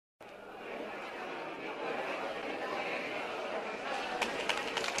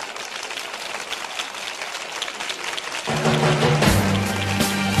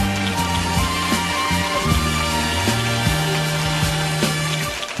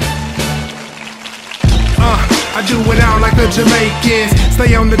do it all like the Jamaicans.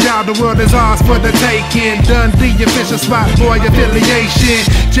 Stay on the job, the world is ours for the taking. Dundee official spot, boy affiliation.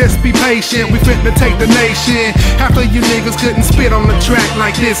 Just be patient, we finna take the nation. Half of you niggas couldn't spit on the track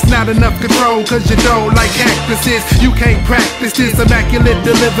like this. Not enough control, cause you don't like cactuses. You can't practice this immaculate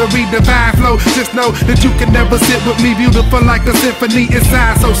delivery, divine flow. Just know that you can never sit with me. Beautiful like a symphony, it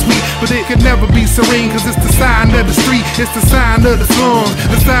sounds so sweet, but it can never be serene, cause it's the sign of the street, it's the sign of the slums,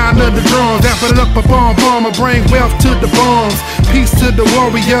 the sign of the drums. That put it up a bomb, I bring wealth to the bombs. Peace to the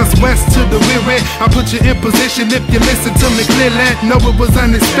warriors, west to the weary. I put you in position if you listen to me clearly. Know it was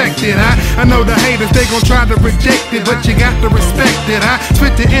unexpected, I know the haters, they gon' try to reject it, but you got to respect it,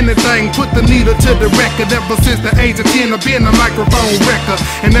 Spit to anything, put the needle to the record. Ever since the age of 10, I've been a microphone wrecker,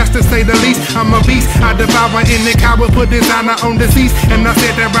 and that's to say the least. I'm a beast, I devour any coward, put designer on disease. And I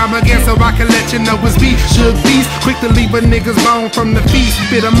said that rhyme again so I can let you know it's me, ShuggBeezy, quick to leave a nigga's bone from the feast.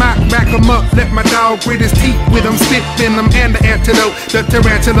 Spit 'em out, back 'em up, let my dog grit his teeth with 'em, spit venom and the antidote. The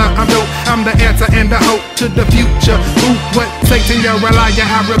tarantula, I'm dope, I'm the answer and the hope to the future. Who, what, Satan, you're a liar,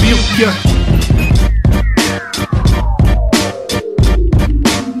 I rebuke ya.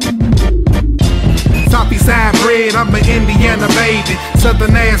 Southeastside bred, I'm an Indiana baby.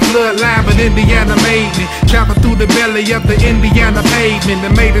 Southern ass bloodline, but Indiana made me. Travel through the belly of the Indiana pavement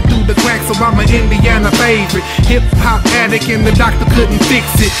and made it through the cracks, so I'm an Indiana favorite. Hip hop addict and the doctor couldn't fix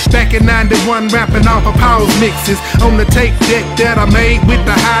it. Back in '91, rapping off of POUNDZ mixes on the tape deck that I made with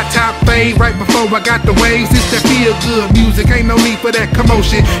the high top fade. Right before I got the waves, it's that feel good music. Ain't no need for that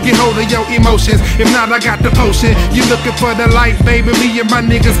commotion. Get hold of your emotions. If not, I got the potion. You looking for the light, baby? Me and my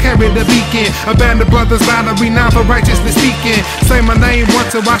niggas carry the beacon. A band of brothers bound to renown for righteously speaking. Say my name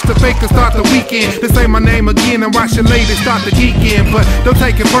once and watch the fakers start the weekend. Then say my name again and watch your ladies start the geeking. But don't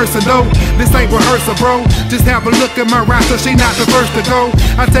take it personal, this ain't rehearsal, bro. Just have a look at my roster, she not the first to go.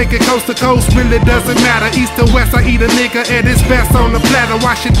 I take it coast to coast, really doesn't matter. East to west, I eat a nigga at his best on the platter.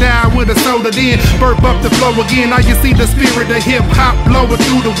 Wash it down with a soda, then burp up the flow again. Now you see the spirit of hip hop blowing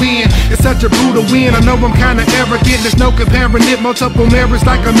through the wind. It's such a brutal wind, I know I'm kinda arrogant. There's no comparing it, multiple marriage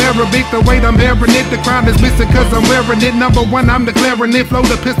like I'm Arabic. The weight I'm bearing it, the crown is missing cause I'm wearing it. Number one, I'm declaring it. Flow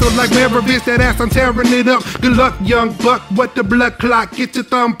the pistol like Maravich, that ass I'm tearing it up. Good luck, young buck, what the blood clock? Get your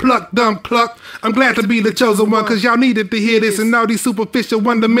thumb plucked, dumb cluck. I'm glad to be the chosen one, cause y'all needed to hear this. And all these superficial,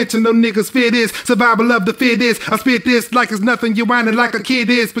 one-dimensional niggas fear this. Survival of the fittest. I spit this like it's nothing, you whining like a kid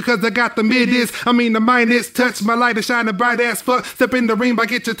is, because I got the mid-is, I mean the minus. Touch my light and shining bright ass fuck. Step in the ring, but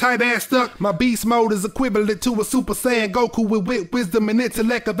get your tight ass stuck. My beast mode is equivalent to a Super Saiyan Goku with wit, wisdom, and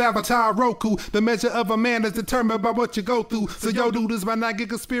intellect of Avatar Roku. The measure of a man is determined by what you go through. So yo dudes might not get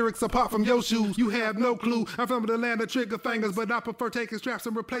conspiracies apart from your shoes. You have no clue. I'm from the land of trigger fingers, but I prefer taking straps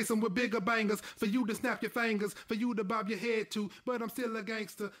and replace them with bigger bangers. For you to snap your fingers, for you to bob your head to. But I'm still a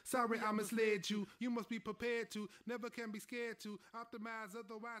gangster. Sorry I misled you. You must be prepared to. Never can be scared to. Optimize,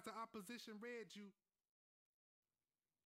 otherwise the opposition read you.